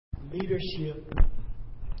leadership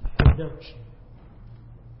production.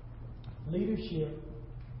 Leadership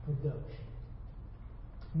production.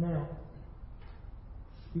 Now,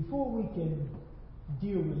 before we can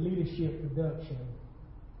deal with leadership production,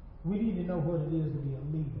 we need to know what it is to be a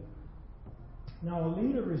leader. Now, a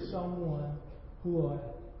leader is someone who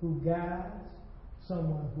guides,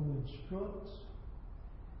 someone who instructs,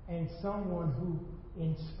 and someone who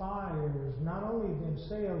inspires not only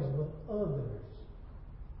themselves but others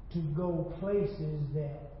to go places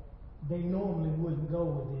that they normally wouldn't go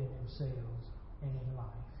within themselves and in life.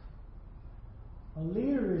 A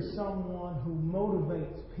leader is someone who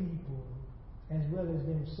motivates people as well as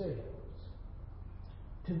themselves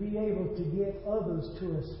to be able to get others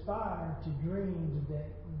to aspire to dreams that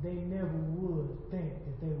they never would think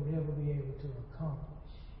that they would ever be able to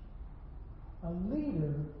accomplish. A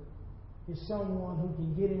leader is someone who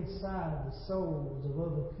can get inside the souls of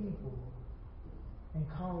other people and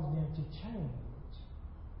cause them to change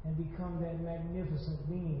and become that magnificent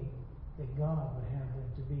being that God would have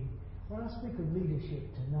them to be. When I speak of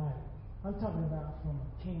leadership tonight, I'm talking about from a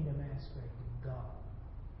kingdom aspect of God.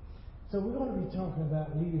 So we're going to be talking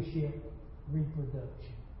about leadership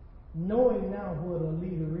reproduction. Knowing now what a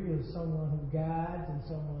leader is, someone who guides and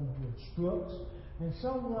someone who instructs and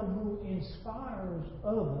someone who inspires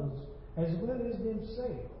others as well as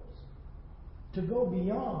themselves to go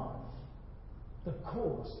beyond the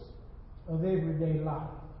course of everyday life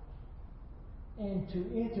and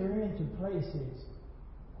to enter into places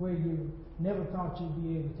where you never thought you'd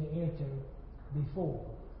be able to enter before.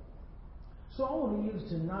 So I want to use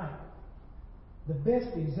tonight the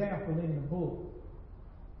best example in the book,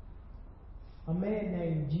 a man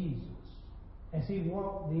named Jesus, as he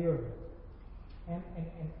walked the earth.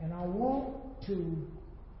 And I want to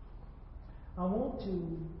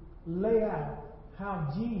lay out how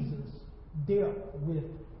Jesus dealt with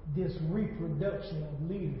this reproduction of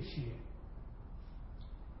leadership.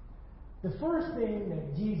 The first thing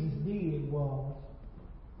that Jesus did was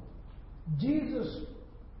Jesus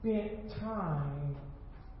spent time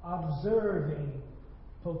observing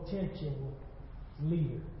potential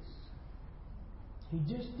leaders. He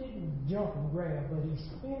just didn't jump and grab, but he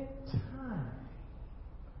spent time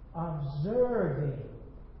observing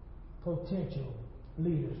potential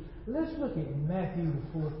leaders. Let's look at Matthew,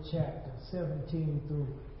 the 4th chapter, 17 through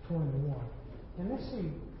 21. And let's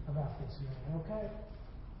see about this man, okay?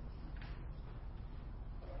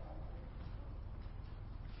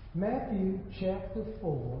 Matthew chapter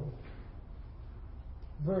 4,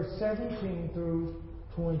 verse 17 through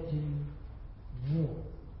 21.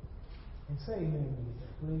 And say amen with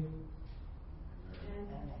that, please.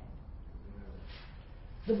 Amen.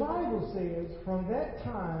 The Bible says, from that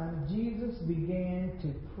time Jesus began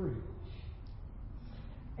to preach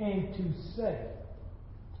and to say,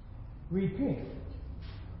 repent,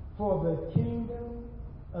 for the kingdom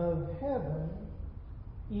of heaven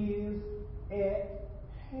is at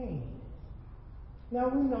hand. Now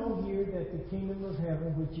we know here that the kingdom of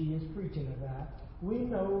heaven, which he is preaching about, we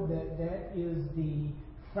know that that is the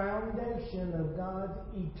foundation of God's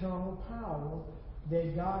eternal power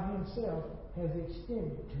that God himself has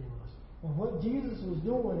extended to us. And what Jesus was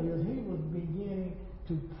doing is he was beginning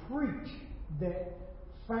to preach that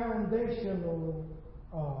foundational,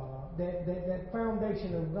 that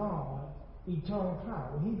foundation of God, eternal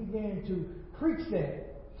power. He began to preach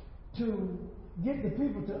that to get the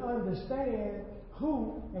people to understand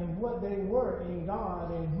who and what they were in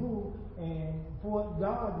God and who and what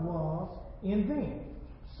God was in them.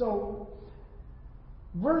 So,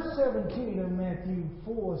 verse 17 of Matthew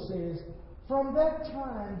 4 says, from that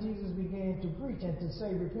time Jesus began to preach and to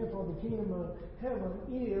say, repent, for the kingdom of heaven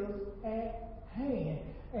is at hand.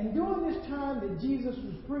 And during this time that Jesus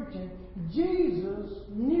was preaching, Jesus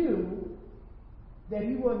knew that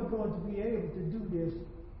he wasn't going to be able to do this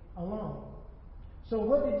alone. So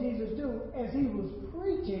what did Jesus do? As he was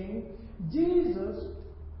preaching, Jesus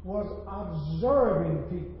was observing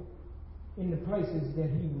people in the places that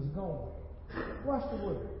he was going. Watch the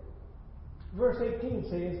word. Verse 18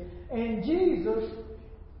 says, and Jesus,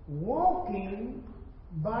 walking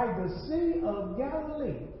by the Sea of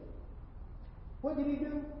Galilee, what did he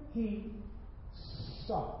do? He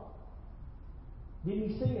saw. Didn't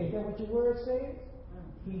he see? Is that what your word says?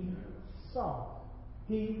 He saw.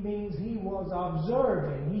 He means he was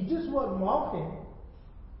observing. He just wasn't walking.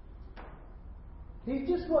 He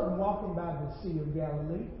just wasn't walking by the Sea of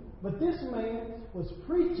Galilee. But this man was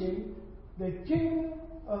preaching the kingdom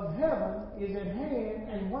of heaven is at hand,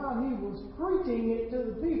 and while he was preaching it to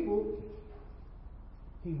the people,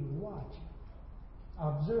 he was watching,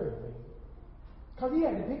 observing. Because he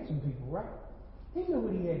had to pick some people, right? He knew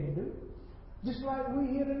what he had to do. Just like we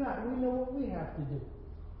here tonight, we know what we have to do.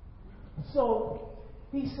 So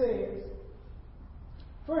he says,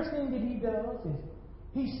 first thing that he does is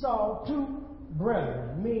he saw two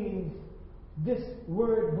brethren, meaning this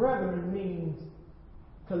word brethren means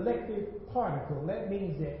collective particle. That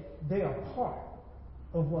means that they are part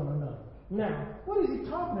of one another. Now, what is he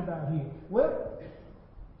talking about here? Well,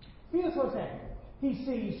 here's what's happening. He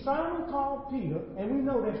sees Simon called Peter, and we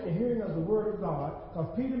know that's the hearing of the word of God,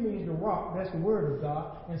 because Peter means to rock, that's the word of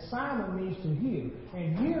God, and Simon means to hear.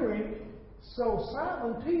 And hearing, so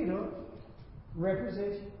Simon Peter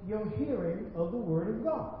represents your hearing of the word of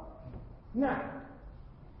God. Now,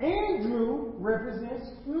 Andrew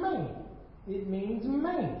represents man. It means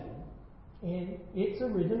man in its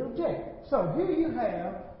original text. So here you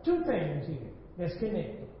have two things here that's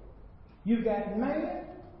connected. You've got man,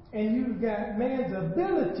 and you've got man's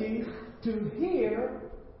ability to hear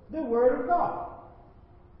the word of God.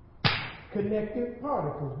 Connective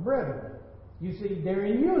particles, brethren. You see, they're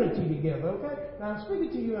in unity together, okay? Now I'm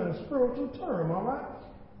speaking to you in a spiritual term, all right?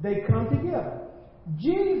 They come together.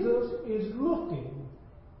 Jesus is looking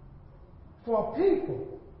for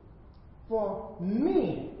people, for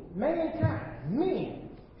men, mankind, men.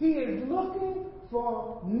 He is looking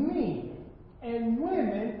for men and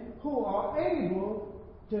women who are able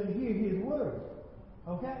to hear his word.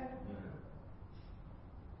 Okay?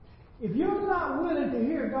 If you're not willing to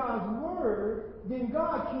hear God's word, then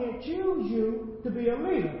God can't choose you to be a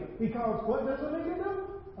leader. Because what does a leader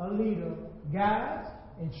do? A leader guides,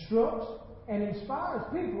 instructs, and inspires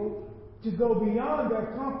people to go beyond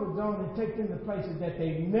their comfort zone and take them to places that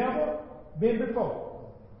they've never been before.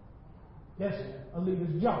 That's a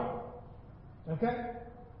leader's job. Okay?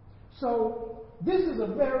 So, this is a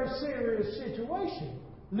very serious situation,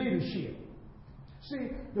 leadership. See,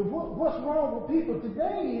 what's wrong with people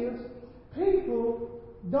today is people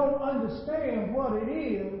don't understand what it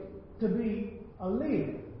is to be a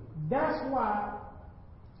leader. That's why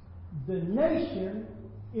the nation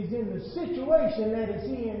is in the situation that it's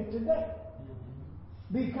in today.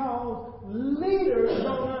 Because leaders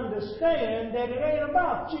don't understand that it ain't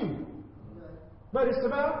about you, but it's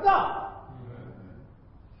about God.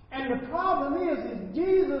 And the problem is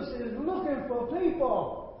Jesus is looking for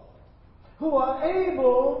people who are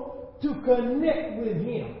able to connect with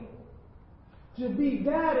him, to be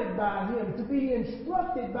guided by him, to be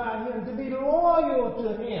instructed by him, to be loyal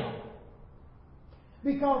to him.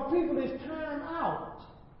 Because people, it's time out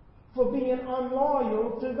for being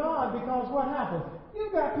unloyal to God. Because what happens?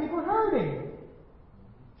 You've got people hurting.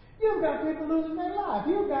 You've got people losing their life.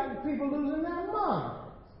 You've got people losing their minds.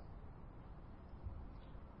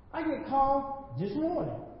 I get called this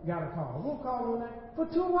morning. Got a call. We'll call on that for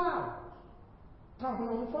 2 hours. Talking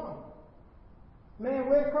on the phone. Man,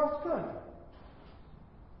 way across the country.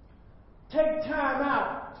 Take time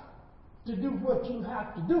out to do what you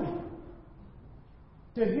have to do.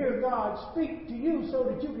 To hear God speak to you so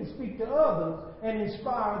that you can speak to others and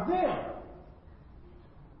inspire them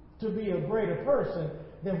to be a greater person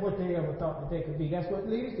than what they ever thought that they could be. That's what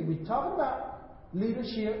leaders do. We're talking about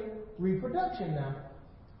leadership reproduction now.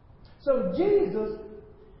 So Jesus,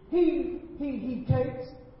 he takes,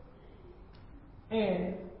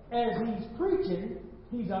 and as he's preaching,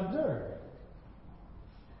 he's observing.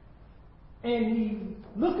 And he's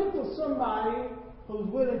looking for somebody who's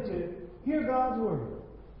willing to hear God's word.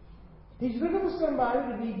 He's looking for somebody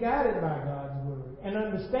to be guided by God's word and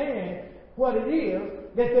understand what it is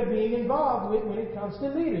that they're being involved with when it comes to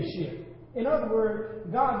leadership. In other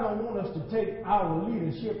words, God don't want us to take our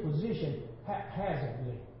leadership position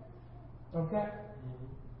haphazardly. Okay?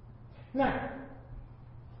 Now,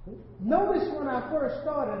 notice when I first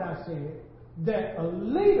started, I said that a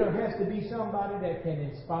leader has to be somebody that can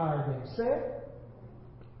inspire themselves,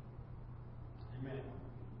 amen,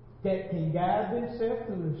 that can guide themselves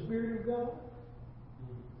through the Spirit of God,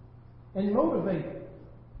 and motivate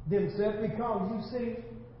themselves. Because you see,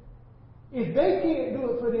 if they can't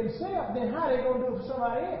do it for themselves, then how are they going to do it for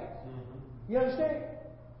somebody else? You understand?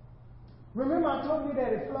 Remember I told you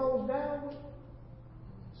that it flows downward?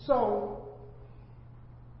 So,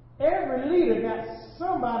 every leader got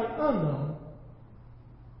somebody under them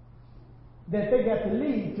that they got to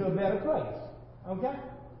lead to a better place. Okay?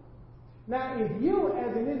 Now, if you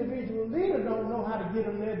as an individual leader don't know how to get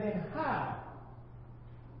them there, then how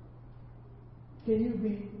can you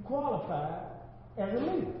be qualified as a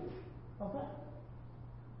leader? Okay?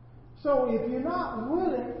 So if you're not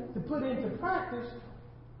willing to put into practice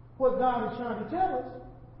what God is trying to tell us,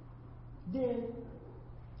 then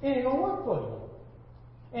it ain't going to work for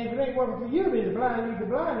you. And if it ain't working for you, then the blind lead the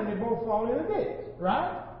blind and they both fall in a ditch.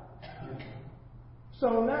 Right?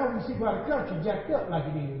 So now we see why the country jacked up like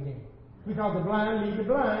it is again. Because the blind lead the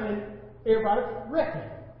blind and everybody reckon.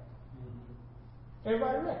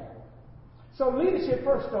 Everybody reckon. So leadership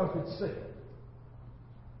first starts with self.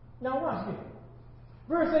 Now watch this.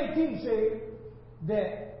 Verse 18 says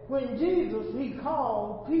that when Jesus, he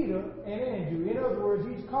called Peter and Andrew. In other words,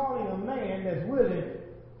 he's calling a man that's willing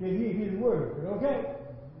to hear his word. Okay?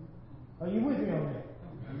 Are you with me on that?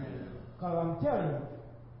 Because I'm telling you,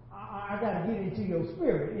 I got to get into your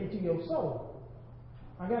spirit, into your soul.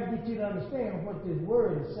 I got to get you to understand what this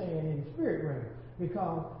word is saying in the spirit realm.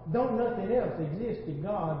 Because don't nothing else exist to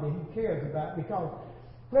God that he cares about. Because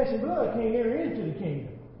flesh and blood can't enter into the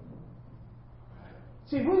kingdom.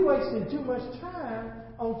 See, we're wasting too much time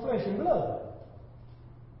on flesh and blood.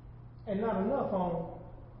 And not enough on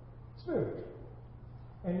spirit.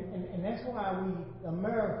 And that's why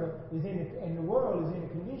America is in it, and the world is in the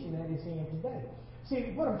condition that it's in today.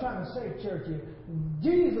 See, what I'm trying to say, church, is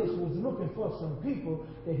Jesus was looking for some people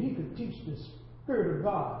that he could teach the Spirit of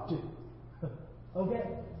God to. Okay?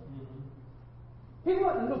 He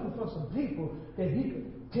wasn't looking for some people that he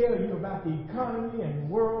could tell you about the economy and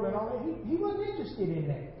the world and all that. He wasn't interested in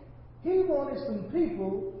that. He wanted some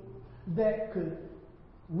people that could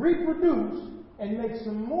reproduce and make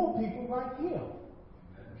some more people like him.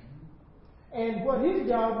 And what his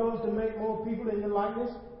job was to make more people in the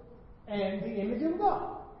likeness and the image of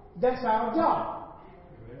God. That's our job.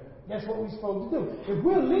 That's what we're supposed to do. If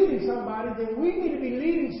we're leading somebody, then we need to be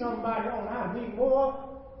leading somebody on how to be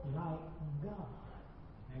more like God.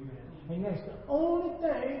 Amen. And that's the only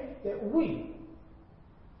thing that we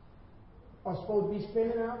are supposed to be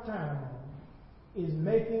spending our time on, is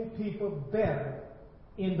making people better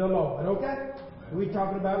in the Lord. Okay? We're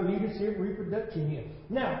talking about leadership, reproduction here.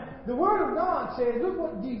 Now, the Word of God says, look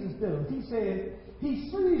what Jesus does. He says, he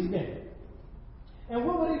sees them. And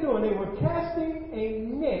what were they doing? They were casting a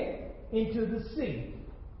net into the sea.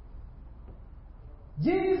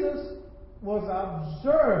 Jesus was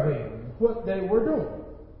observing what they were doing.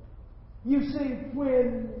 You see,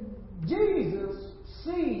 when Jesus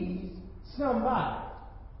sees somebody,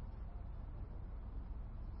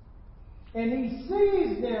 and he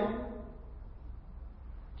sees them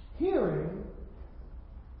hearing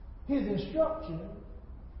his instruction,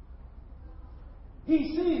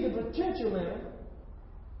 he sees the potential in it.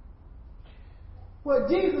 What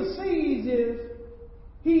Jesus sees is,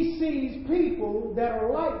 he sees people that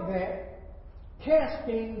are like that,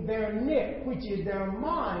 casting their net, which is their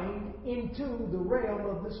mind, into the realm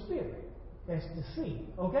of the spirit. That's the sea.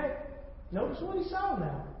 Okay? Notice what he saw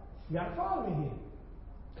now. You got to follow me here.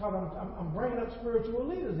 Because I'm bringing up spiritual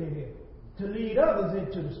leaders in here to lead others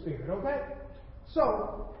into the spirit. Okay?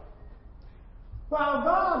 So, while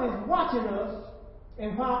God is watching us,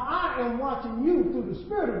 and while I am watching you through the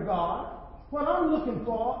Spirit of God, what I'm looking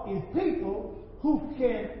for is people who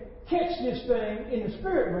can catch this thing in the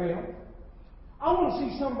spirit realm. I want to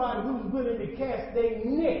see somebody who's willing to cast their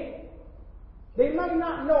net. They might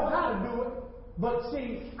not know how to do it, but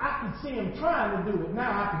see, I can see them trying to do it.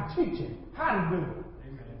 Now I can teach them how to do it.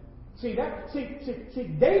 Amen. See,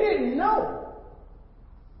 they didn't know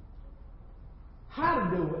how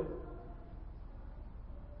to do it,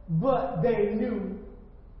 but they knew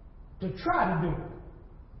to try to do it.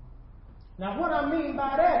 Now, what I mean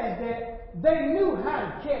by that is that they knew how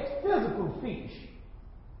to catch physical fish.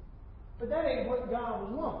 But that ain't what God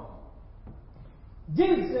was wanting.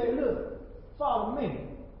 Jesus said, look, follow me.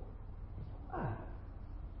 Why?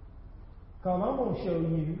 Because I'm going to show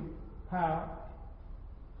you how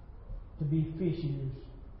to be fishers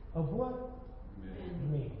of what?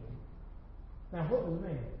 Men. Now, what was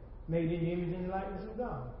man? Made in the image and likeness of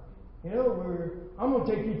God. In other words, I'm going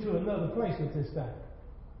to take you to another place with this thing.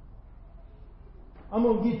 I'm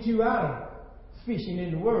going to get you out of fishing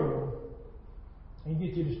in the world and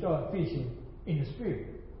get you to start fishing in the spirit.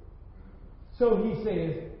 So he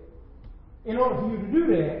says, in order for you to do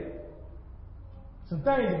that, some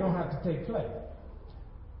things are going to have to take place.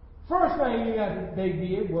 First thing they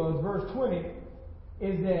did was, verse 20,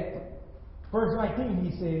 is that, verse 19,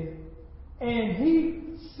 he says, and he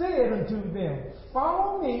said unto them,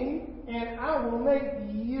 follow me, and I will make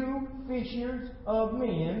you fishers of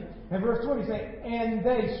men. And verse 20 says, and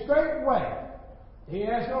they straightway, he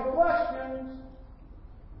asked no questions.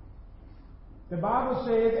 The Bible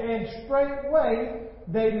says, and straightway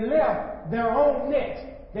they left their own nets,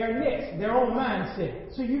 their own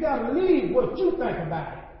mindset. So you got to leave what you think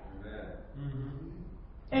about it. Amen.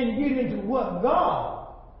 And get into what God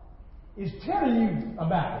is telling you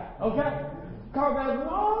about it. Okay? Because as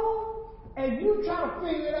long as you try to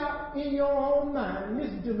figure it out in your own mind,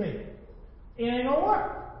 listen to me, it ain't going to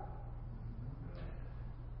work.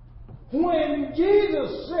 When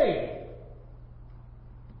Jesus said,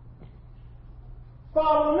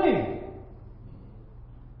 follow me,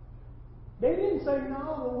 they didn't say,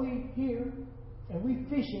 no, we here and we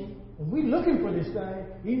fishing and we looking for this thing,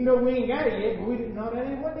 even though we ain't got it yet, but we didn't know that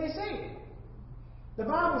ain't what they said. The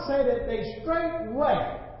Bible said that they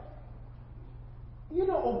straightway. You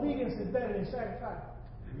know, obedience is better than sacrifice.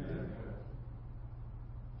 Amen.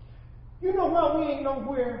 You know why we ain't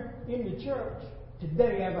nowhere in the church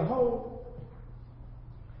today as a whole?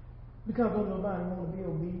 Because don't nobody want to be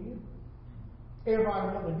obedient.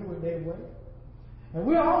 Everybody want to do it their way. And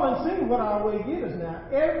we all done seen what our way get us now.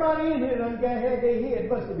 Everybody in here done had their head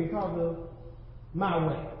busted because of my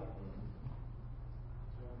way.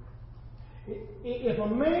 If a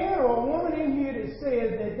man or a woman in here that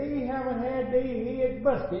says that they haven't had their head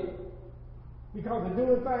busted because of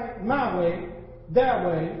doing things my way, their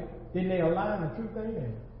way, then they're lying. The truth ain't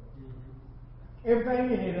there.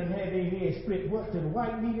 Everything in here done had their head split. What, to the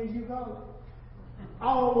white meat, as you call it?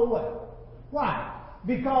 All the way. Why?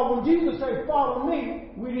 Because when Jesus said, follow me,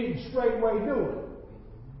 we didn't straightway do it.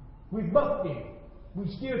 We bucked it. We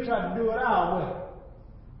still tried to do it our way.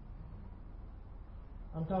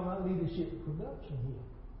 I'm talking about leadership production here.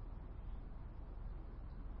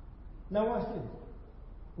 Now watch this.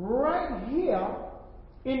 Right here,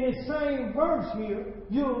 in this same verse here,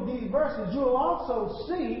 these verses, you'll also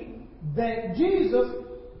see that Jesus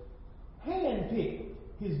handpicked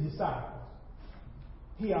his disciples.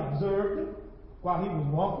 He observed them while he was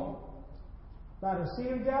walking by the Sea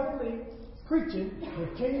of Galilee, preaching, the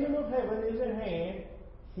kingdom of heaven is at hand.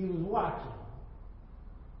 He was watching.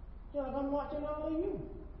 Just like I'm watching all of you.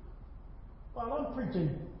 While I'm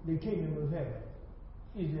preaching, the kingdom of heaven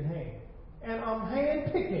is at hand. And I'm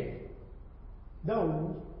hand-picking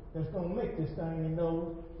those that's going to make this thing and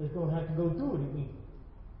those that's going to have to go through it again.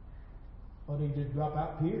 Or they just drop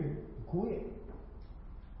out, period, and quit.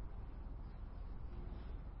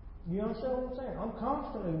 You understand what I'm saying? I'm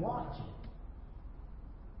constantly watching.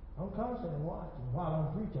 While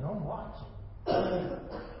I'm preaching, I'm watching.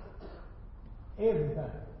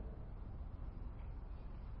 Everything.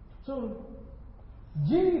 So,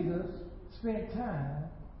 Jesus spent time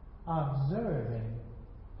observing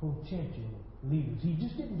potential leaders. He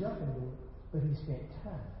just didn't jump into it, but he spent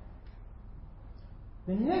time.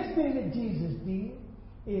 The next thing that Jesus did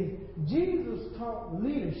is Jesus taught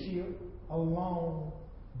leadership along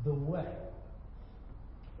the way.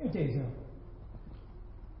 Let me tell you something.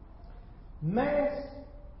 Mass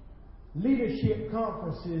leadership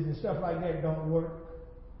conferences and stuff like that don't work.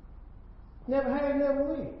 Never have, never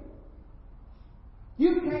will.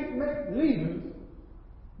 You can't make leaders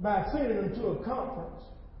by sending them to a conference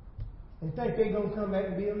and think they're going to come back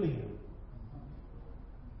and be a leader.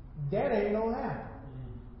 That ain't going to happen.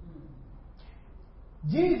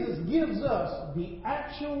 Jesus gives us the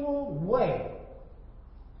actual way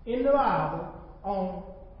in the Bible on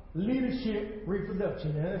leadership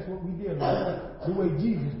reproduction. And that's what we did, the way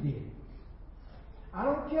Jesus did it. I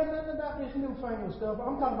don't care nothing about this newfangled stuff.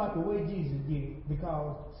 I'm talking about the way Jesus did it.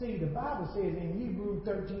 Because, see, the Bible says in Hebrews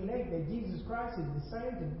 13:8 that Jesus Christ is the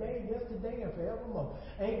same today, yesterday, and forevermore.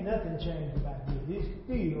 Ain't nothing changed about this. It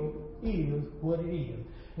still is what it is.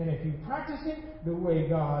 And if you practice it the way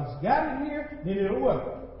God's got it here, then it'll work.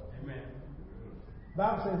 Amen. The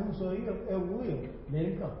Bible says, whosoever will, let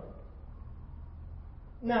him come.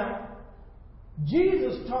 Now,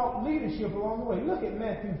 Jesus taught leadership along the way. Look at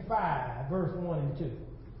Matthew 5, verse 1 and 2.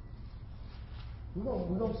 We're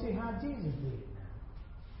going to see how Jesus did it now.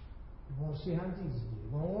 We want to see how Jesus did it.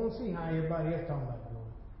 We don't want to see how everybody else talking about doing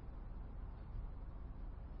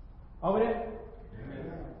it. Over there?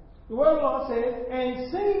 Amen. The word of the Lord says,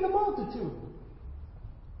 and seeing the multitude,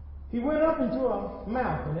 he went up into a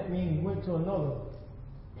mountain. That means he went to another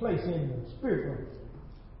place in the spirit realm.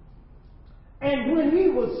 And when he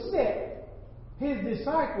was set, his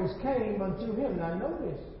disciples came unto him. Now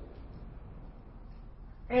notice.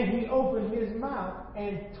 And he opened his mouth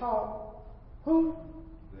and taught who?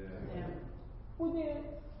 Them. Who then?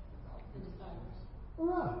 The disciples.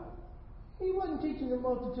 Right. He wasn't teaching the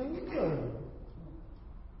multitude.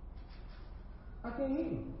 I can't hear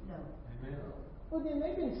you. No. Amen. Well, then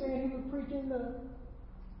they've been saying he was preaching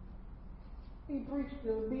he preached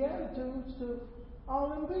the Beatitudes to all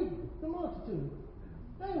them people, the multitude.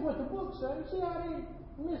 That ain't what the book says. See how they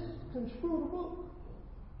misconstrue the book?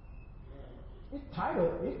 It's tight,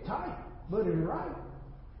 but it's right.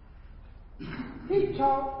 He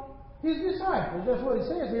taught his disciples. That's what it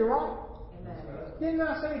says here, right? Amen. Didn't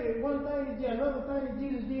I say that another thing that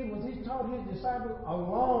Jesus did was he taught his disciples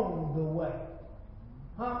along the way?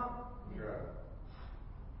 Huh? Yeah.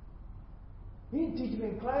 He didn't teach them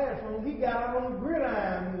in classroom. He got out on the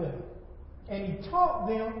gridiron with them. And he taught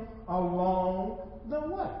them along the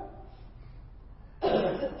way.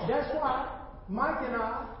 That's why Mike and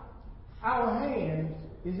our hands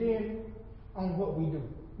is in on what we do.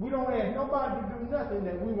 We don't ask nobody to do nothing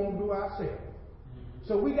that we won't do ourselves.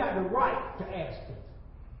 So we got the right to ask them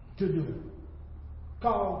to do it.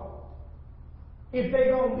 Because if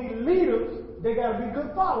they're going to be leaders, they got to be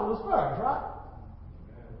good followers first, right?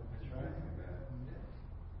 That's right.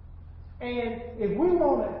 And if we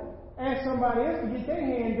want to ask somebody else to get their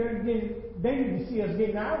hand dirty, then they need to see us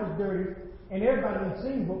getting ours dirty, and everybody done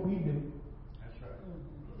seen what we do. That's right.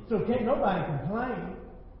 So can't nobody complain.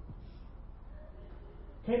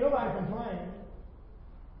 Can't nobody complain.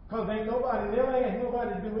 Because ain't nobody, never ask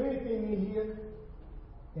nobody to do anything in here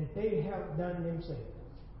that they haven't done themselves,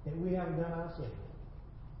 that we haven't done ourselves.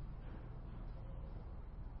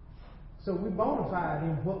 So we're bona fide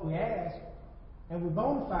in what we ask, and we're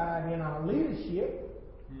bona fide in our leadership.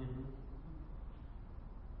 Mm-hmm.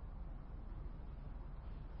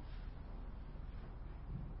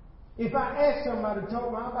 If I ask somebody to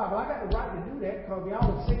talk my Bible, I got the right to do that because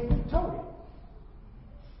y'all have seen me told it.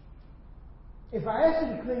 If I ask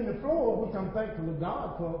you to clean the floor, which I'm thankful to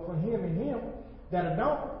God for him and him, that I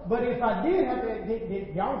don't. But if I did have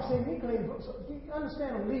that, y'all have seen me clean the floor. So you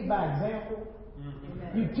understand, I'm lead by example.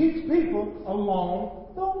 Mm-hmm. You teach people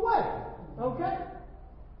along the way. Okay?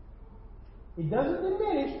 It doesn't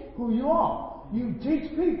diminish who you are. You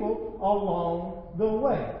teach people along the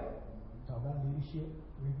way. Talk about leadership,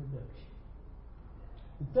 reproduction.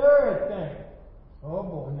 The third thing. Oh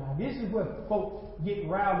boy, now this is where folks get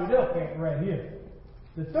riled up at right here.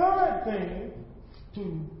 The third thing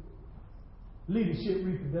to leadership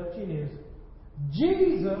reproduction is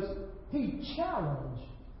Jesus, he challenged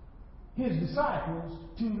his disciples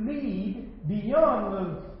to lead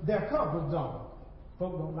beyond their comfort zone.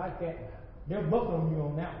 Folks don't like that now. They'll buck on you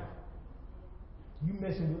on that one. You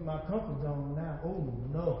messing with my comfort zone now. Oh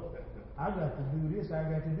no. I got to do this, I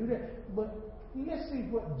got to do that. But let's see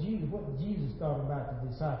what Jesus thought about the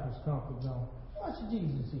disciples' comfort zone. Watch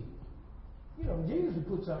Jesus here. You know, Jesus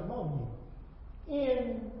will put something on you.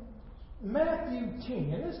 In Matthew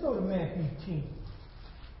 10, let's go to Matthew 10.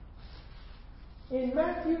 In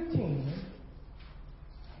Matthew 10,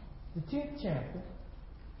 the 10th chapter,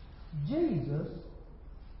 Jesus,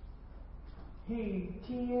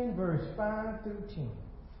 10 verse 5 through 10.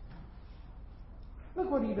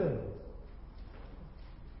 Look what he does.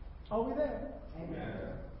 Are we there? Amen.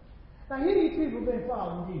 Now here these people been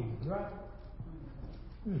following Jesus, right?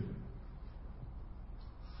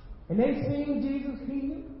 And they seen Jesus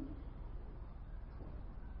heal.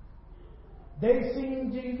 They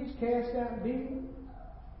seen Jesus cast out demons.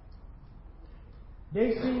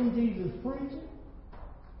 They seen Jesus preaching.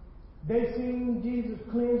 They seen Jesus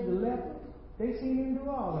cleanse the lepers. They seen him do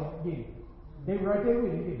all that, didn't they? They were right there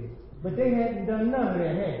with him, didn't they? But they hadn't done none of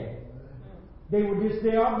that, had they? They were just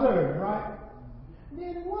there observing, right?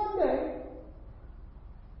 Then one day,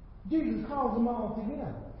 Jesus calls them all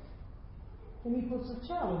together. And he puts a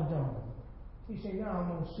challenge on them. He said, now I'm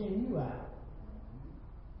going to send you out.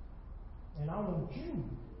 And I want you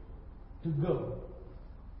to go.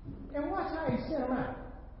 And watch how he sent them out.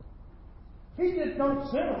 He just don't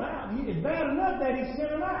send them out. He is bad enough that he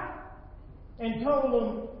sent them out. And told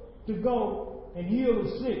them to go and heal the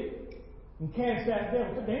sick and cast out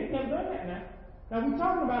devils. But they ain't never done that now. Now we're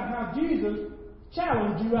talking about how Jesus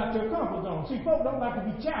challenged you out your comfort zone. See, folks don't like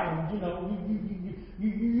to be challenged. You know,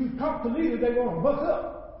 you talk to leaders, they want to buck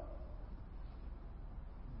up.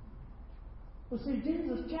 But see,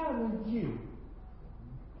 Jesus challenged you.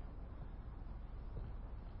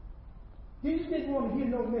 Jesus didn't want to hear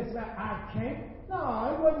no message about I can't.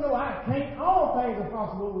 No, it wasn't no I can't. All things are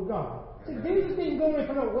possible with God. See, Jesus didn't go in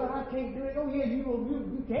for no, well, I can't do it. Oh yeah,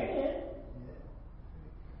 you can.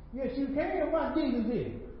 Yes, you can. Watch Jesus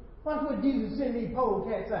did. Watch what Jesus sent these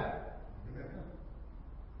polecats out.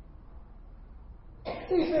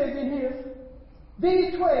 He says in here,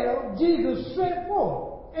 these 12 Jesus sent forth.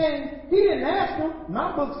 And he didn't ask them.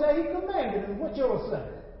 My book says he commanded them. What yours say?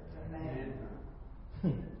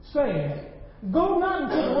 Saying, go not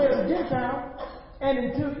into the way of the Gentiles, and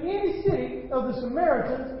into any city of the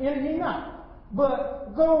Samaritans enter ye not,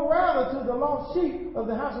 but go rather to the lost sheep of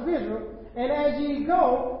the house of Israel, and as ye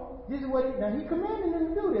go, this is what he commanded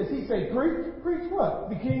them to do this. He said, preach what?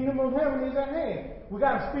 The kingdom of heaven is at hand. We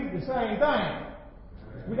got to speak the same thing.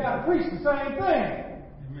 We got to preach the same thing.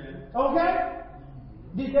 Okay?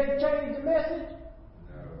 Did they change the message?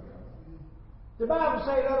 No. The Bible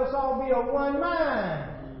says, let us all be of one mind.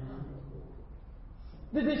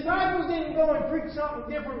 The disciples didn't go and preach something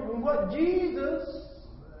different from what Jesus.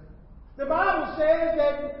 The Bible says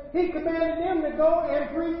that He commanded them to go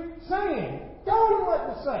and preach, saying. Told them what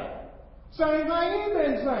to say. Same thing He's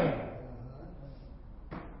been saying.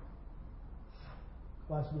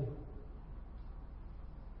 Watch this.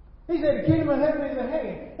 He said the kingdom of heaven is at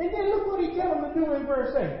hand. And then look what He tells them to do in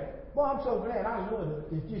verse 8. Boy, I'm so glad I love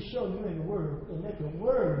it. It just show you in the Word. And let the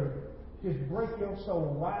Word just break your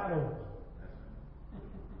soul wide open.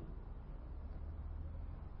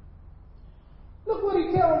 Look what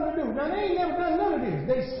He tells them to do. Now, they ain't never done none of this.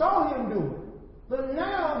 They saw Him do it. But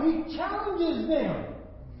now He challenges them.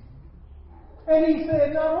 And He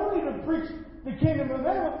said not only to preach the kingdom of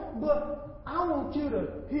heaven, but I want you to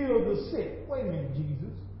heal the sick. Wait a minute, Jesus.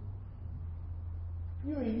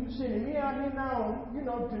 You sending me out here now,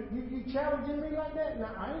 you challenging me like that?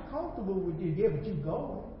 Now, I ain't comfortable with you. Yeah, but you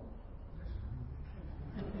going.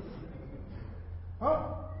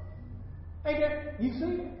 Huh? Ain't that, you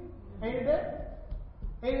see it? Ain't it there?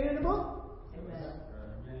 Ain't it in the book? Amen.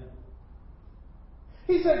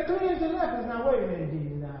 He said, cleanse the lepers. Now, wait a minute,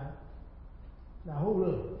 Jesus. Now, hold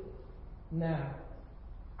up. Now,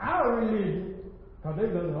 our religion, because they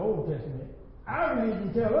go to the Old Testament, our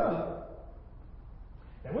religion tell us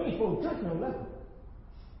that we ain't supposed to touch no leper.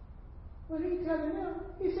 But He's telling them,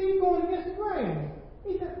 He said, you're going against the grain.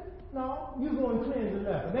 He said, no, you're going to cleanse the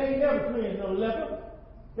leper. They ain't never cleansed no leper.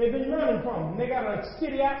 They've been running from them. They got a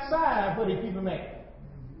city outside where they keep them at.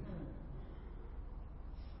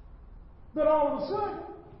 But all of a sudden,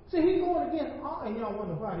 see, He's going against all, and y'all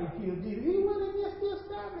wonder why they killed Jesus. He went against the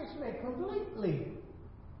establishment completely.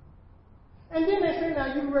 And then they say,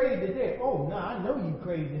 now you raised the dead. Oh, no, I know you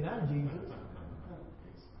crazy now, Jesus.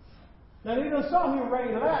 Now, they done saw Him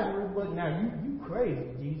raise Lazarus, but now you crazy,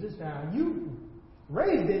 Jesus. Now, you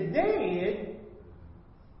raised the dead.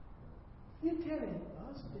 You're telling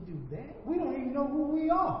us to do that? We don't even know who we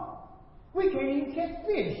are. We can't even catch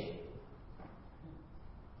fish.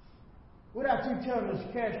 Without you telling us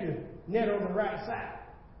to cast your net on the right side.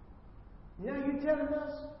 Now you're telling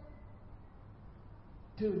us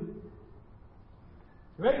to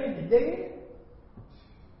raise the dead?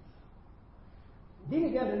 Then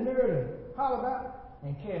He got the nerve to holler out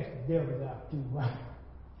and cast the devils out too.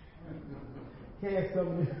 Cast some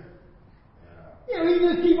of them. He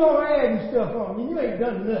just keep on adding stuff on you. You ain't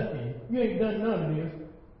done nothing. You ain't done none of this.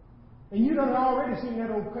 And you done already seen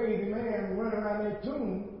that old crazy man running around that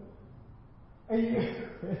tomb. And you,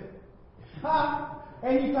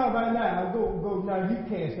 and you talk about now, go now you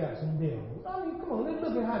cast out some devils. I mean, come on, let's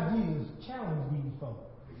look at how Jesus challenged these folks.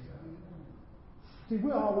 See,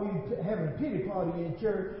 we're always having a pity party in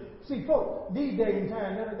church. See, folks, these days and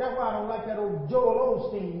times, that's why I don't like that old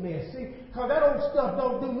Joel Osteen mess. See, because that old stuff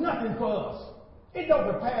don't do nothing for us. It don't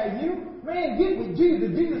prepare you. Man, get with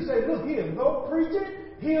Jesus. Jesus said, look here, go preach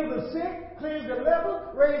it, heal the sick, cleanse the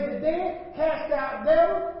leper, raise the dead, cast out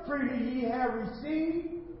devils, freely ye have received,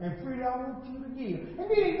 and freely I want you to give. And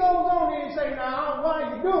then He goes on there and say, now, while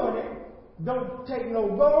you're doing it, don't take no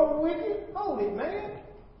gold with you. Hold it, man.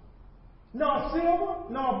 Nor silver,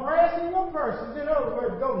 nor brass in your purses. In other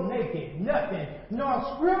words, go naked, nothing.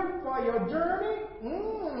 Nor script for your journey.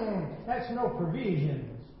 That's no provisions.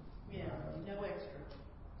 Yeah, no extra.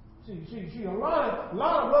 See, a lot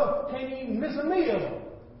of us can't even miss a meal.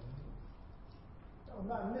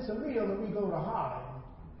 Not miss a meal when we go to Holland.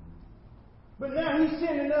 But now He's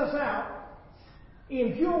sending us out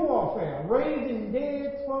in pure warfare, raising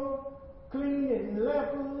dead folk, cleansing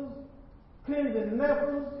lepers,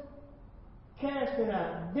 casting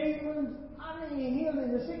out demons,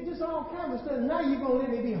 healing the sick, just all kinds of stuff. Now you're going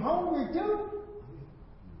to let me be hungry too?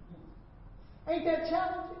 Ain't that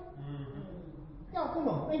challenging? Mm-hmm. Y'all, come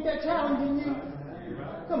on. Ain't that challenging you?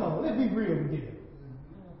 Come on, let's be real together.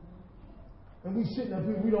 And we sitting up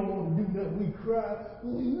here, we don't want to do nothing. We cry.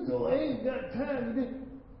 I ain't got time to do.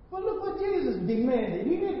 But look what Jesus demanded.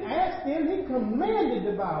 He didn't ask them. He commanded,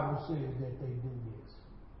 the Bible says, that they do this.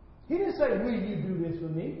 He didn't say, will you do this for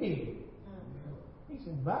me? He did. He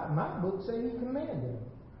said, my book says He commanded them.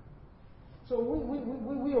 So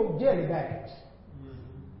we old jellybags.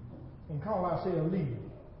 And call ourselves leaders.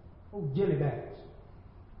 Old jellybags.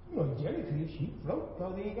 You know, jellyfish, he float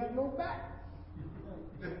because he ain't got no back.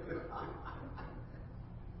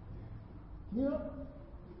 You know?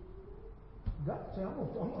 God said,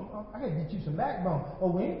 I got to get you some backbone. Oh,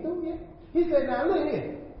 we ain't through yet. He said, now look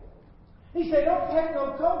here. He said, don't take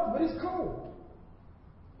no coat, but it's cold.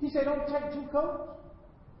 He said, don't take 2 coats.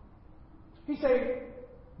 He said,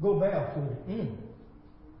 go barefooted.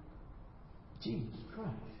 Jesus Christ.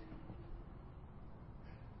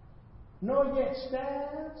 Nor yet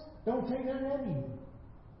staves. Don't take none of that either.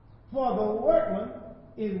 For the workman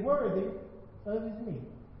is worthy of his meat.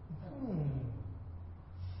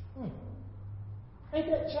 Ain't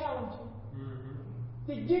that challenging?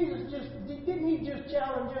 Didn't he just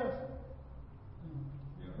challenge us?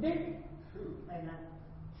 Didn't he?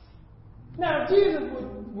 Now, Jesus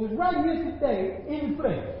was right here today in the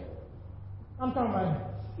flesh. I'm talking about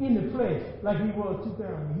in the flesh, like he was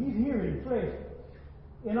 2,000. He's here in the flesh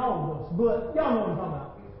in all of us. But y'all know what I'm talking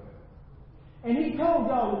about. And he told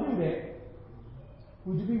y'all to do that.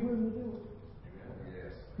 Would you be willing to do it?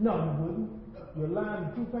 Yes. No, you wouldn't. You're lying,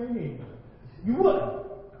 the truth ain't in you. You wouldn't.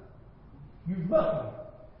 You bucking.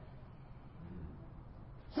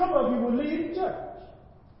 Some of you would leave the church.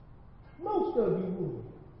 Most of you would.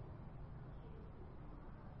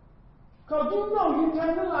 Because you know you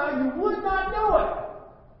tell the lie, you would not do it.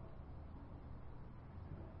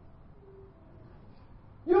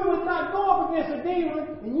 You would not go up against a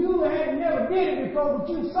demon, and you had never did it before, but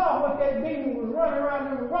you saw what that demon was running around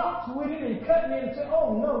in the rocks with it and cutting it and said,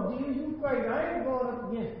 oh no, Jesus, you crazy. I ain't going up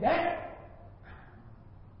against that.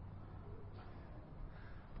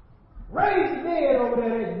 Raise the dead over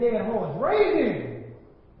there, that dead horse. Raise him.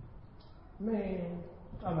 Man,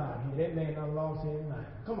 I'm out here. That man done lost his mind.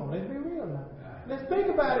 Come on, let's be real now. Let's think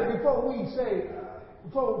about it before we say,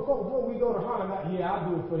 before we go to holler about, yeah, I'll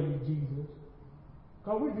do it for you, Jesus.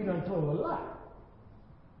 Because we be done told a lie.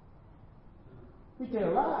 We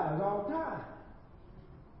tell lies all the time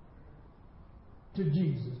to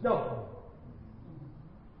Jesus, don't we?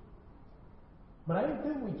 But I ain't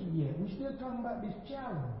through with you yet. We're still talking about this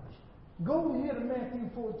challenge. Go over here to Matthew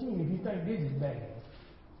 14 if you think this is bad.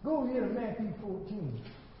 Go over here to Matthew 14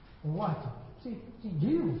 and watch it. See,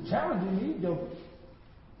 Jesus was challenging me, joking.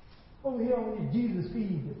 Over here on this Jesus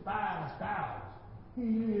feeds the 5,000.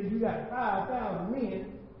 You got 5,000 men.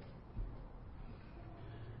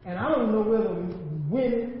 And I don't know whether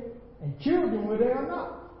women and children were there or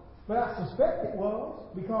not. But I suspect it was,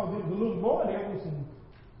 because there was a little boy there with some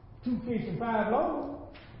 2 fish and 5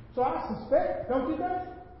 loaves. So I suspect, don't you think?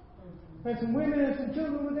 And some women and some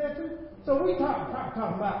children were there too. So we talking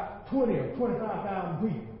about 20 or 25,000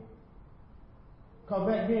 people. Because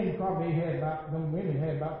back then, probably they had about, them women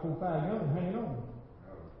had about 4 or 5 young ones hanging on.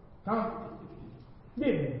 Huh?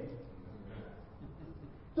 Didn't they?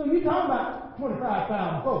 So you talking about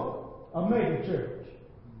 25,000 folks, a mega church.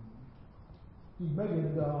 These mega,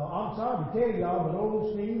 I'm sorry to tell y'all, but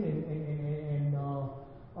Osteen and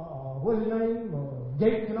what's his name?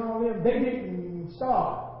 Gates and all them, they didn't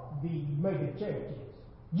start the mega churches.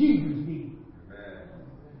 Jesus did. Amen.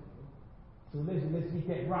 So let's get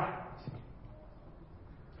that right.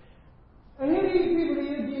 And here these people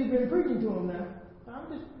that Jesus been preaching to them now. I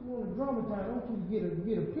just want to dramatize. I want you to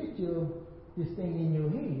get a picture of this thing in your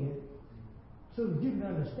head so that you can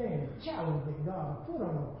understand the challenge that God put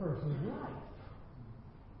on a person's life.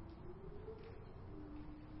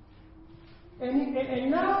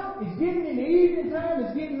 And now it's getting in the evening time,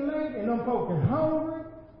 it's getting late, and them folks are hungry.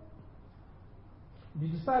 The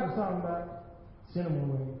disciples talking about send them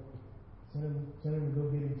away. Send them to go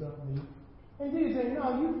get him something to eat. And Jesus said, no,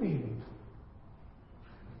 you feed them.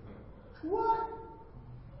 What?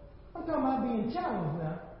 I'm talking about being challenged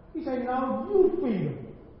now. He said, no, you feed them.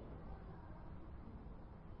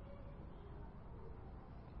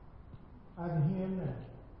 I can hear him now.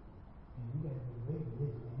 And you got to be ready to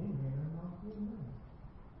listen. And then I'm off your mind.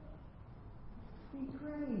 He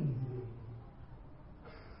crazy.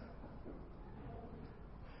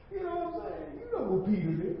 You know what I'm saying? You know what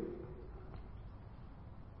Peter did.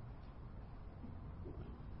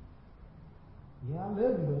 Yeah, I love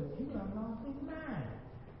him, but he done lost his mind.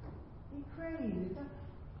 He crazy.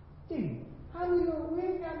 See, how we gonna, we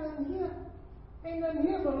ain't got nothing here. Ain't nothing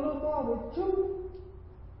here but a little boy with 2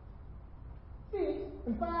 fish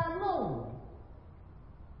and 5 loaves.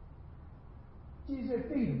 Jesus said,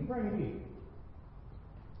 feed him, bring him here.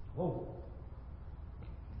 Whoa.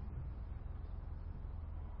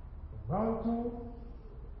 Brought it to him,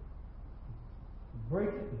 break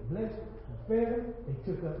it, he blessed it, he fed them. They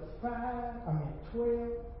took up 12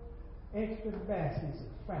 extra baskets of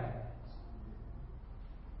fries.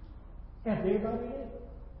 After everybody ate.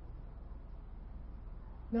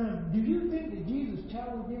 Now, do you think that Jesus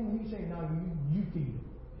challenged them when he said, now you feed them?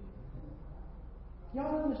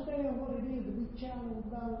 Y'all understand what it is to be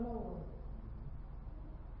challenged by the Lord?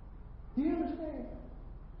 Do you understand?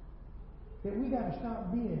 That we got to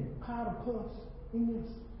stop being powder puffs in this.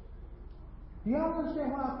 Do y'all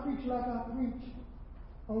understand why I preach like I preach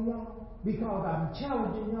on y'all? Because I'm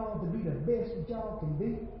challenging y'all to be the best that y'all can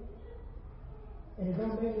be. And it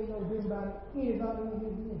don't make me no good about anybody in here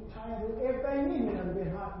being tired of everything in here done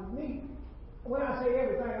been hot with me. When I say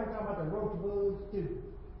everything, I'm talking about the roach bugs too.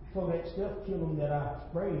 For that stuff kill them that I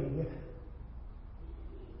sprayed.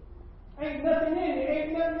 Ain't nothing in it.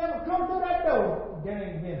 Ain't nothing ever come through that door that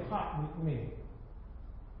ain't been hot with me.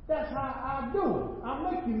 That's how I do it.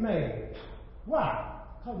 I make you mad. Why?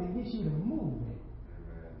 Because it gets you to move it.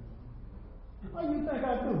 Why do you think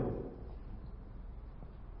I do it?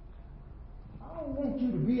 I don't want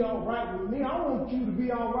you to be all right with me. I want you to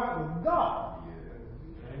be all right with God.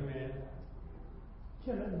 Amen.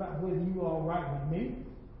 Care nothing about whether you all right with me.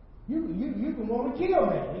 You can want to kill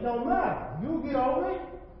me. It don't matter. You'll get over it.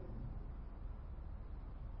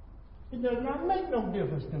 It does not make no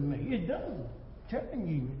difference to me. It doesn't. I'm telling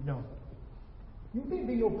you it don't. You can't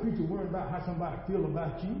be no preacher worried about how somebody feel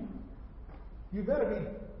about you. You better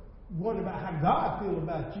be worried about how God feel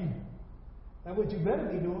about you. That's what you better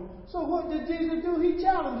be doing. So what did Jesus do? He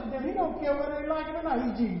challenges them. He don't care whether they like it or not.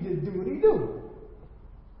 He just do what he do.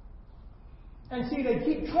 And see, they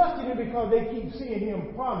keep trusting him because they keep seeing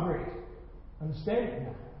him progress. Understand it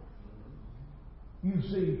now. You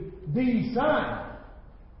see, these signs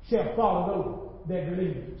shall follow those that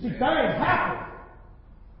believe. See, things happen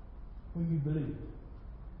when you believe.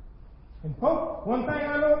 And folks, one thing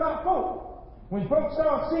I know about folks, when folks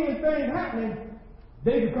start seeing things happening,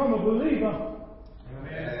 they become a believer.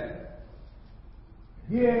 Amen.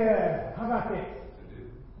 Yeah, how about that?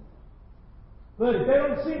 But if they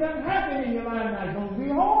don't see nothing happen in your life now, it's going to be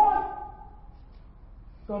hard.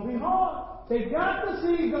 It's going to be hard. They got to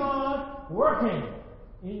see God working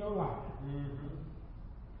in your life. Mm-hmm.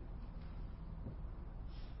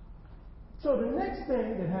 So the next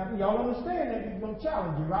thing that happens, y'all understand that he's going to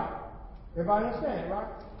challenge you, right? Everybody understand it, right?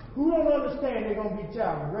 Who don't understand they're going to be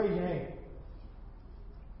challenged? Raise your hand.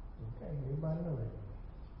 Okay, everybody know that.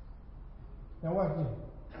 Now watch this.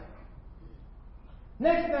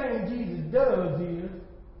 Next thing Jesus does is,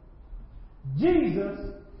 Jesus,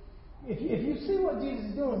 if you see what Jesus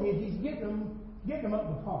is doing here, he's getting them up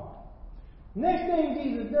the par. Next thing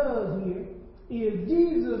Jesus does here is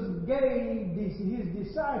Jesus gave his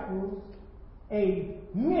disciples a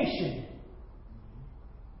mission.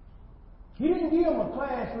 He didn't give them a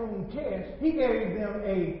classroom test. He gave them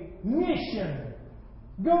a mission.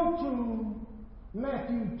 Go to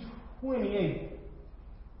Matthew 28.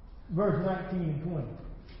 Verse 19 and 20.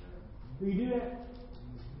 Do you do that?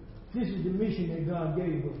 This is the mission that God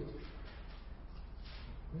gave us.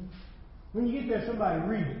 When you get there, somebody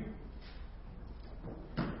read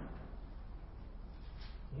it.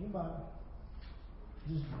 Anybody?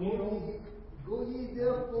 Just get on. Go ye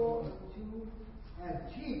therefore to and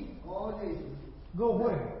teach all nations. Go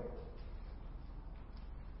where?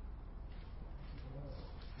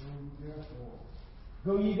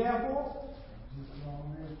 Go ye therefore.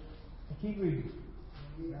 Keep reading.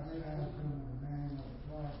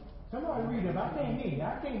 Somebody read it. I can't hear you.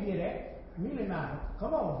 I can't hear that. Really not.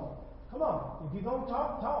 Come on. Come on. If you're going to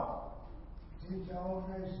talk, talk. Teach all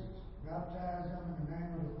nations. Baptize them in the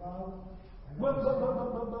name of the Father.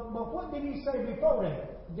 But what did he say before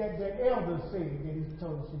that? That elders said that he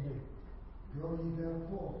told us to do. Go ye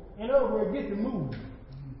therefore. In other words, get to moving.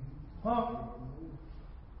 Huh?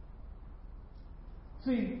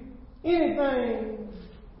 See, anything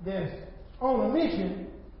that's on a mission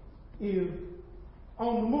is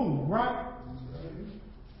on the move, right?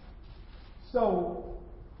 So,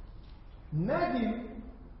 Matthew,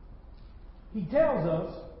 he tells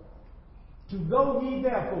us to go ye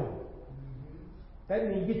therefore. That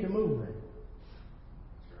means get to moving.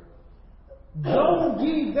 Go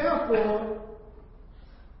ye therefore,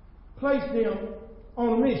 place them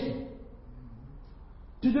on a mission.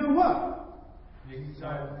 To do what?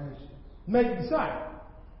 Make disciples.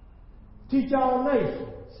 Teach all nations.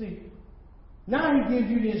 See, now he gives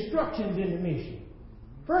you the instructions in the mission.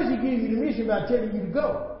 First he gives you the mission by telling you to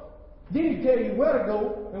go. Then he tells you where to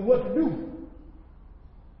go and what to do.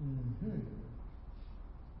 Mm-hmm.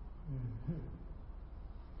 Mm-hmm.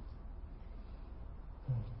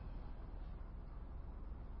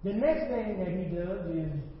 The next thing that he does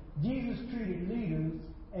is Jesus treated leaders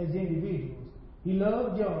as individuals. He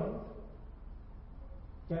loved John.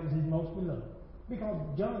 That was his most beloved.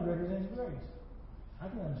 Because John represents grace. I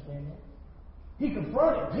can understand that. He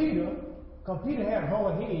confronted Peter, because Peter had a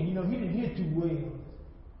hard head. You know, he didn't hear too well.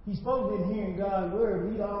 He's supposed to be hearing God's word,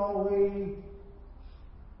 but he always,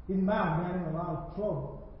 his mouth got him in a lot of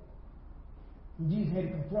trouble. And Jesus had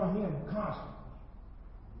to confront him constantly.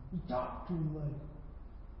 He talked too much.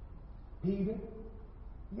 Peter,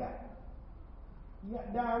 you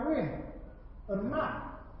got diarrhea of the mouth.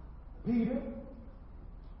 Peter,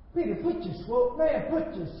 put your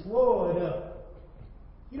sword up.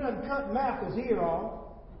 You done cut Malcolm's ear off.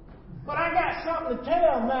 But I got something to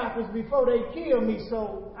tell Malchus before they kill me,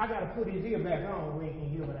 so I got to put his ear back on where he can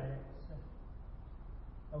hear what I have to say.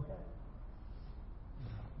 Okay?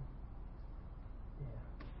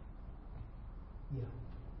 Yeah.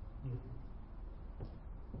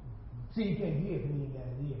 See, you can't hear if you ain't got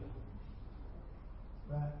his ear.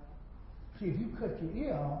 Right? See, if you cut your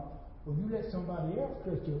ear off, or you let somebody else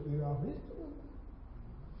cut your ear off, it's true.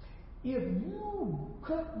 If you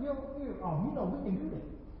cut your ear off, you know we can do that.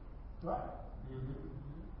 Right? Mm-hmm.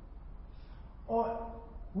 Or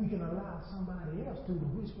we can allow somebody else through the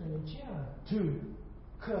whispering and chilling to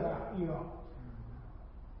cut our ear off.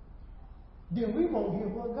 Then we won't hear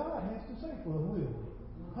what God has to say for us, will we?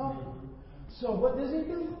 Huh? So what does he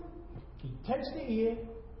do? He takes the ear,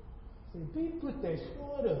 says, "Pete, put that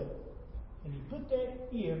sword up." And he put that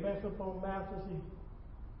ear back up on Malchus' ear.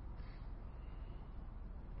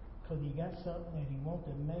 Because he got something that he wants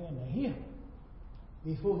the man to hear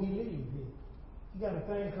before he leaves here. He got a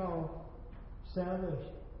thing called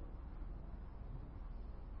salvation.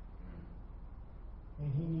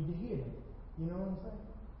 And he needs to hear that. You know what I'm saying?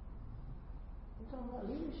 We're talking about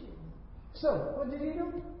leadership. So, what did he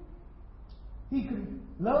do? He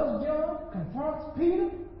loves John, confronts Peter,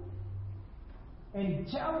 and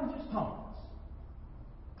he challenges Thomas.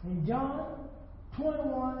 In John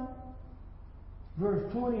 21,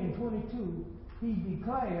 verse 20 and 22, he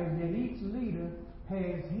declares that each leader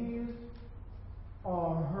has his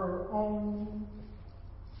or her own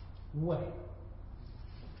way.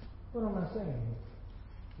 What am I saying here?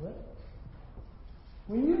 Well,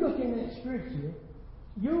 when you look in that scripture,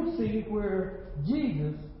 you'll see where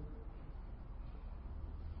Jesus,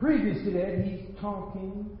 previous to that, he's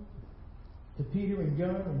talking to Peter and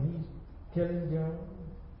John, and he's telling John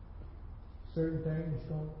certain things that's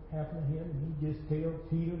going to happen to him, and he just tells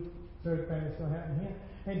Peter certain things that's going to happen to him.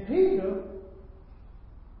 And Peter,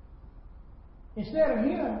 instead of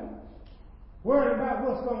him worrying about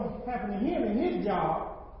what's going to happen to him in his job,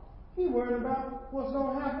 he worried about what's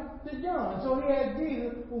going to happen to John. So he asked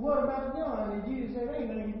Jesus, "Well, what about John?" And Jesus said, "Ain't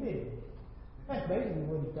none of your business." That's basically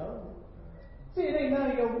what he told him. See, it ain't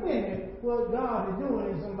none of your business what God is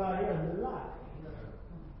doing in somebody else's life.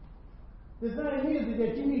 The thing is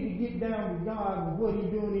that you need to get down with God with what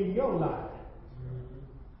He's doing in your life.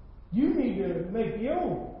 You need to make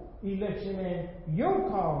your election and your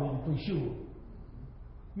calling for sure.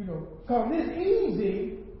 You know, because it's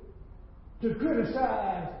easy to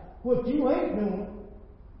criticize what you ain't doing.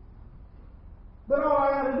 But all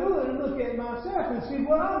I got to do is look at myself and see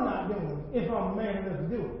what I'm not doing if I'm man enough to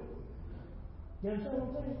do it. You understand what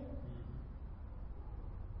I'm saying?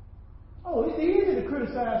 Oh, it's easy to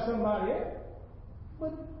criticize somebody else.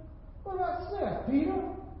 But what about yourself, Peter?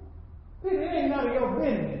 Peter, it ain't none of your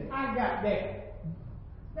business. I got that.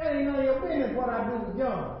 That ain't none of your business what I do with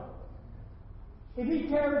John. If he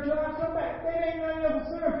carried you, I'll come back. That ain't none of your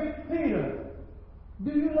concern, Peter.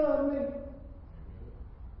 Do you love me?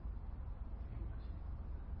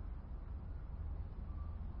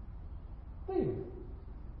 Peter.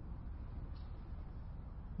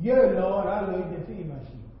 Yeah, Lord, I love you to feed my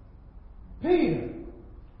sheep. Peter,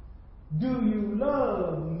 do you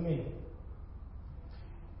love me?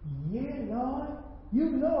 Yeah, Lord, you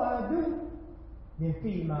know I do. Then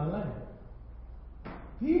feed my lamb.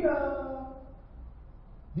 Peter,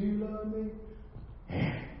 do you love me?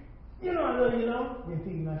 You know I love you, Lord. Then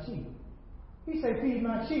feed my sheep. He said, feed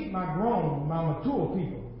my sheep, my grown, my mature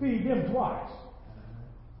people. Feed them twice.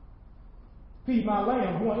 Feed my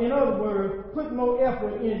lamb once. In other words, put more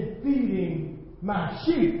effort in feeding my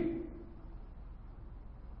sheep.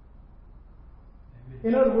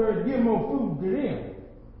 In other words, give more food to them.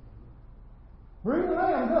 Bring the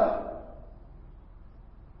lambs up,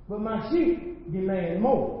 but my sheep demand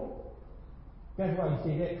more. That's why he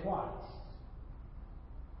said that twice.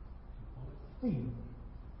 Feed them.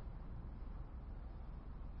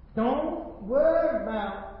 Don't worry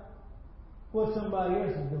about what somebody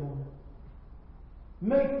else is doing.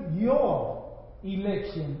 Make your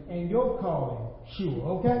election and your calling sure,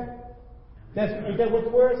 okay? Is that what the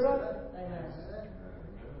word says?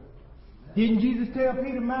 Didn't Jesus tell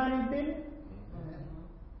Peter, mind his business?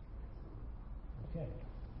 Okay.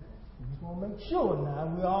 We just want to make sure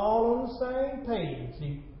now we're all on the same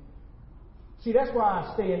page. See, that's why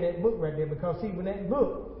I stay in that book right there, because see, when that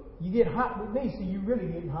book, you get hot with me, see, you really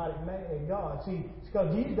getting hot at God. See, it's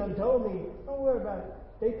because Jesus done told me, don't worry about it.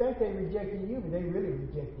 They think they rejecting you, but they really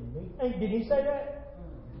rejecting me. Did he say that?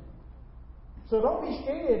 So don't be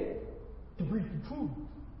scared to preach the truth.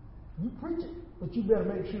 You preach it, but you better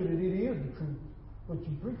make sure that it is the truth, what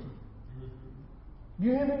you preaching.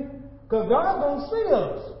 You hear me? Because God's going to see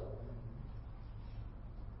us.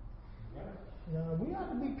 Now, we have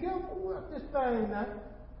to be careful with this thing now.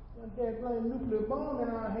 That damn nuclear bomb in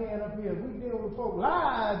our hand up here. We deal with folks'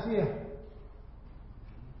 lives here.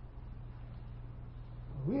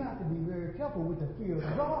 We have to be very careful with the fear of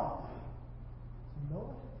God. You know?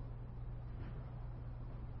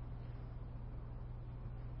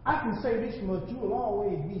 I can say this much, you will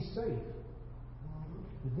always be safe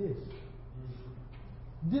with this.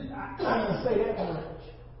 I can say that much.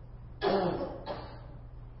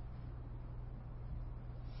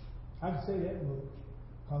 I can say that much.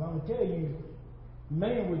 Because I'm going to tell you,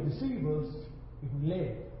 man would deceive us if we let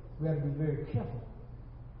it. We have to be very careful.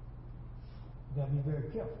 We got to be very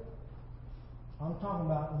careful. I'm talking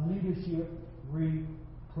about leadership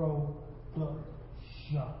reproduction.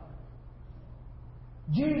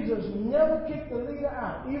 Jesus never kicked the leader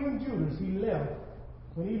out. Even Judas, he left.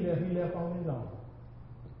 When he left on his own.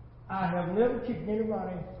 I have never kicked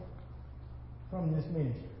anybody from this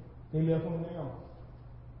ministry. They left on their own.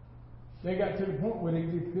 They got to the point where they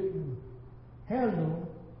just couldn't handle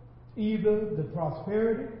either the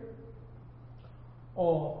prosperity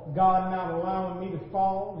or God not allowing me to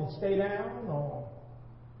fall and stay down, or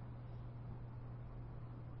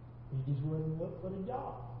it just wasn't up for the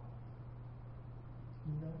job.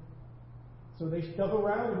 You know? So they stuck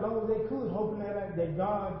around as long as they could, hoping that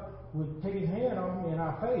God would take his hand on me and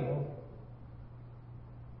I failed.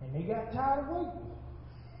 And they got tired of waiting.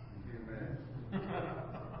 Amen.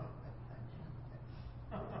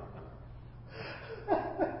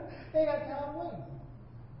 They got tired of waiting.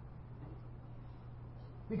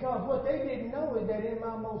 Because what they didn't know is that in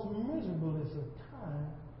my most miserablest of time,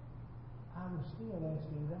 I was still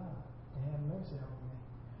asking God to have mercy on me.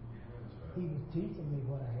 He was teaching me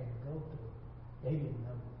what I had to go through. They didn't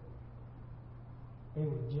know. They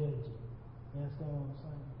were judging. You understand what I'm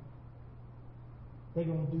saying? They're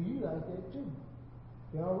going to do you like that too.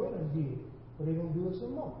 They already did. But they're going to do it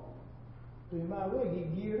some more. So you might as well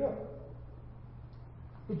get geared up.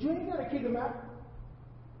 But you ain't got to kick them out.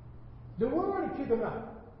 The word will kick them out.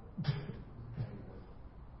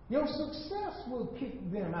 Your success will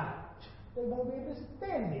kick them out. They won't be able to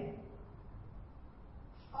stand it.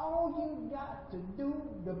 All you got to do,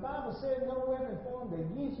 the Bible says, no weapon formed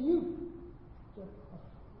against you.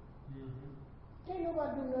 Can't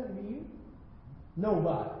nobody do nothing to you.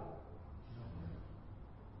 Nobody.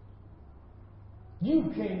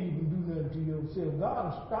 You can't even do nothing to yourself. God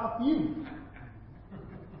will stop you.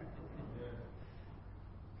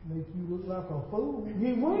 Make you look like a fool.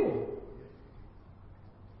 He will.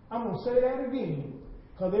 I'm going to say that again.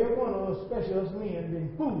 Because every one of us, especially us men, have been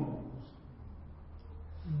fools.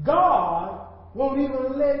 God won't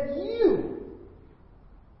even let you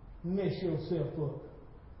mess yourself up.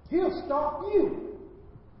 He'll stop you.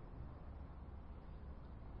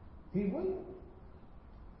 He will.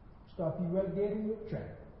 Stop you right dead in your track.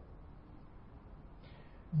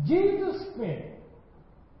 Jesus spent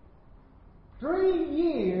 3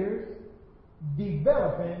 years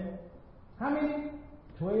developing how many?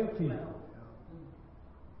 12 people.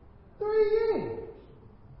 3 years.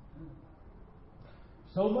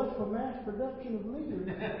 So much for mass production of leaders.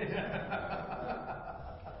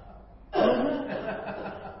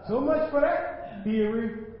 So much for that theory.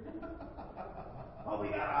 Oh, we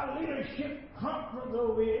got our leadership conference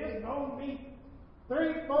over here. It's going to be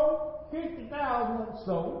 3, 4, 50,000 or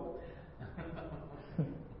so.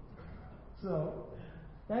 So,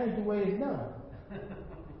 that ain't the way it's done.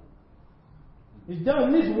 It's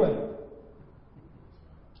done this way.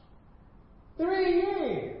 3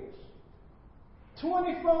 years.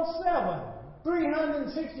 24/7,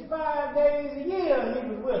 365 days a year, and he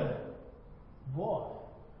was with him. Boy,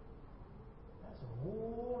 that's a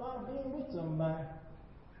whole lot of being with somebody.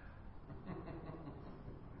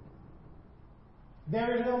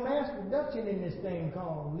 There is no mass production in this thing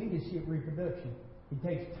called leadership reproduction. It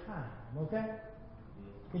takes time, okay?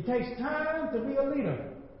 It takes time to be a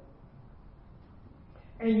leader.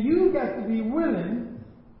 And you got to be willing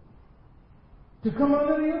to come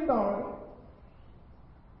under the authority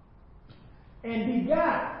and be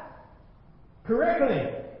guided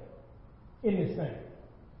correctly in this thing.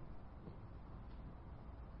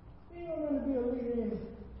 You don't learn to be a leader in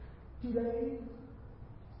 2 days.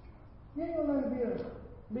 You ain't gonna learn to be a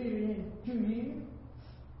leader in 2 years.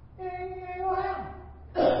 It ain't gonna happen.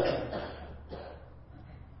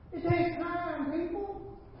 It takes time, people.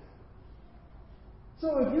 So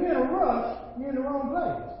if you're in a rush, you're in the wrong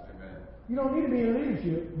place. Amen. You don't need to be in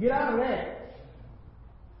leadership. Get out of that.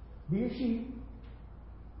 Be a sheep.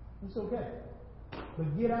 It's okay.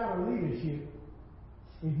 But get out of leadership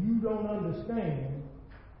if you don't understand.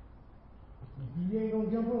 You ain't going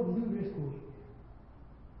to jump up and do this quick.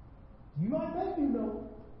 You might think you know,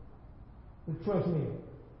 but trust me.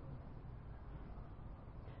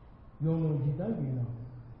 You don't know what you think you know.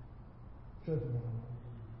 Trust me.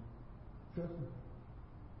 Trust me.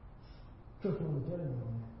 Trust what I'm telling you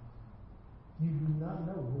on that. You do not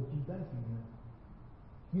know what you think you know.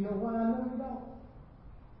 You know why I know you don't?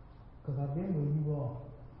 Because I've been where you are.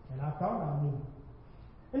 And I thought I knew.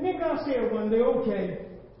 And then God said one day, okay,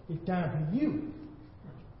 it's time for you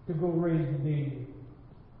to go raise the dead.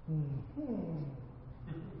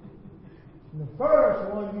 The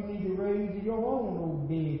first one you need to raise is your own old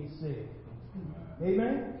dead self.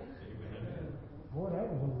 Amen? Boy, that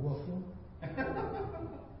was a rough one.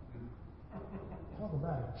 Talk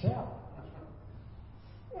about a challenge.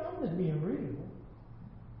 Yeah, I'm just being real.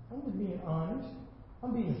 I'm just being honest.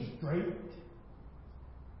 I'm being straight.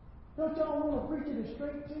 Don't y'all want a preacher to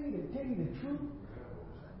straight to you, to tell you the truth?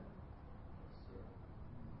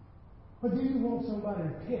 Or do you want somebody to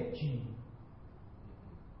pet you?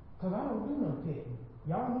 Because I don't do no petting.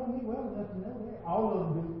 Y'all know me well enough to know that. All of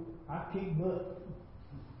them do. I kick butt.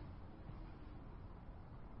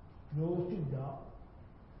 Yours too, Doc.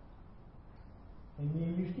 And me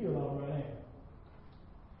and you still all right now.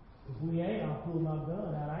 If we ain't, I'll pull my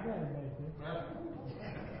gun out. I got it back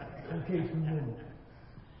there. In case we want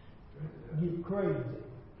to get crazy.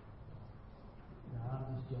 No, I'm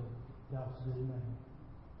just joking. Y'all still man.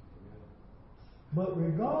 But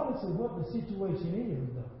regardless of what the situation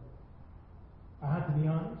is, though, I have to be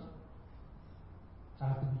honest. I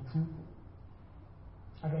have to be truthful.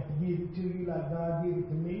 I got to give it to you like God gave it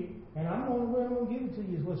to me. And I'm the only way I'm going to give it to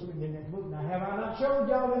you is what's written in that book. Now, have I not showed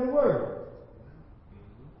y'all in the Word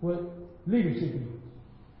what leadership is?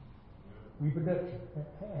 Reproduction.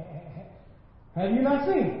 Have you not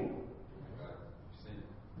seen it?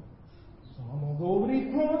 So I'm going to go over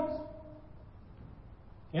these points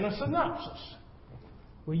in a synopsis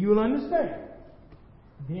where you'll understand.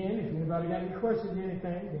 Then, if anybody got any questions or anything,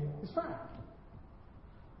 then it's fine.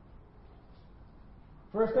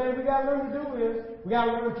 First thing we got to learn to do is we got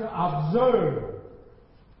to learn to observe.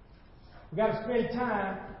 We got to spend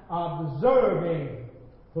time observing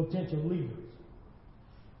potential leaders.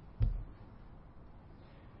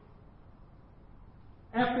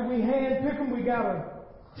 After we handpick them, we got to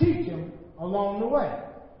teach them along the way.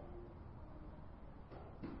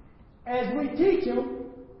 As we teach them,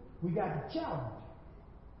 we got to challenge them.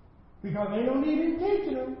 Because ain't no need in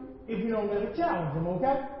teaching them if you don't let them challenge them,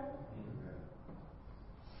 okay?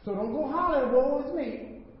 So don't go holler, woe is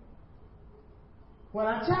me, when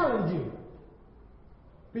I challenge you.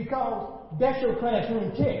 Because that's your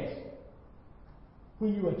classroom test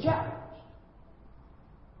when you are challenged.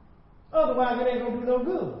 Otherwise, it ain't going to do no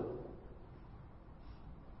good.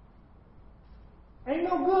 Ain't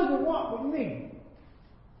no good to walk with me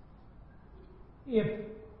if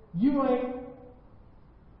you ain't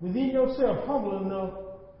within yourself humble enough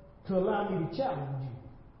to allow me to challenge you.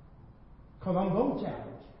 Because I'm going to challenge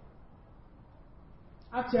you.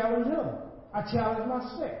 I challenge her. I challenge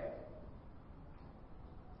myself.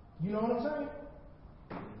 You know what I'm saying?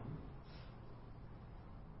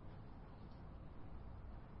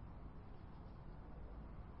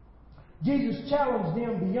 Jesus challenged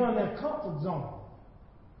them beyond their comfort zone.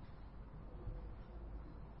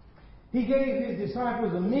 He gave his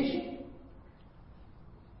disciples a mission.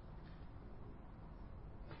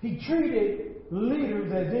 He treated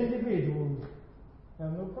leaders as individuals. I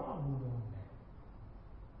have no problem with that.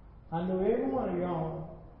 I know every one of y'all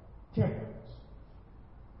temperance.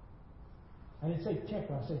 I didn't say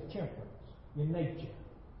temper, I said temperance. Your nature.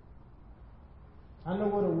 I know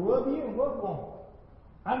what will rub you and what won't.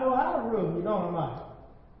 I know how to rub you, don't I?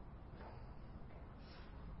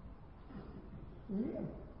 Yeah.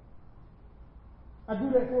 I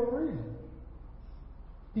do that for a reason.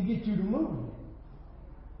 To get you to move.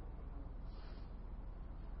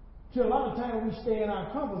 See, a lot of times we stay in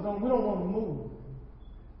our comfort zone, we don't want to move.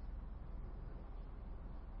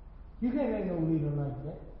 You can't make no leader like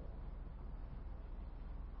that.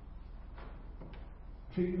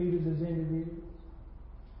 Treat leaders as individuals.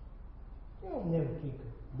 You don't never kick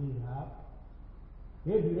a leader out.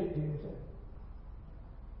 They'll do that to themselves.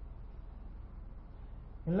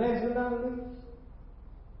 And last but not least,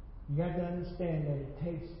 you got to understand that it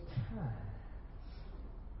takes time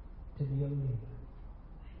to be a leader.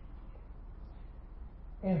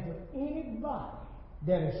 And for anybody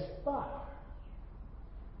that aspires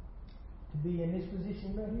to be in this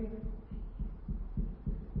position right here,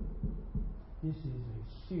 this is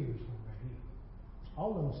a serious one right here.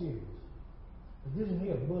 All of them serious. But this is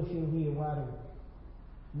here, bush your head wide open.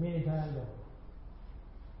 Many times over.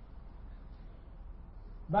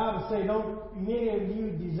 Bible say, don't many of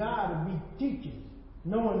you desire to be teachers,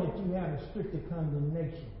 knowing that you have a stricter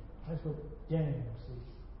condemnation. That's what James says.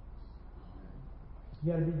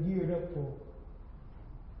 You got to be geared up for it.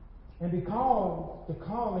 And because the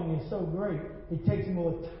calling is so great, it takes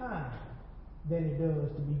more time than it does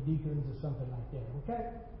to be deacons or something like that. Okay?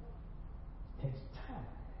 It takes time.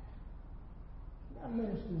 We got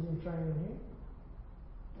ministers in training here.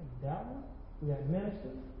 That one. We got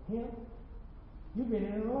ministers, him. You've been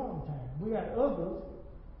in a long time. We got others.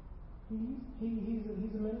 He's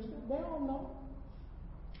a minister. They don't know.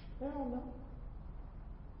 They don't know.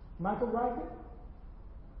 Michael Riker.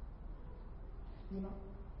 You know.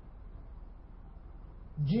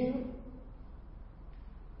 Jim.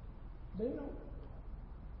 They know.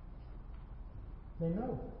 They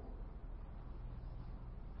know.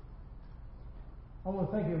 I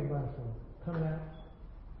want to thank everybody for coming out.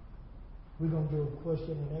 We're going to do a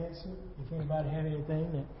question and answer. If anybody have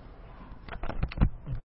anything that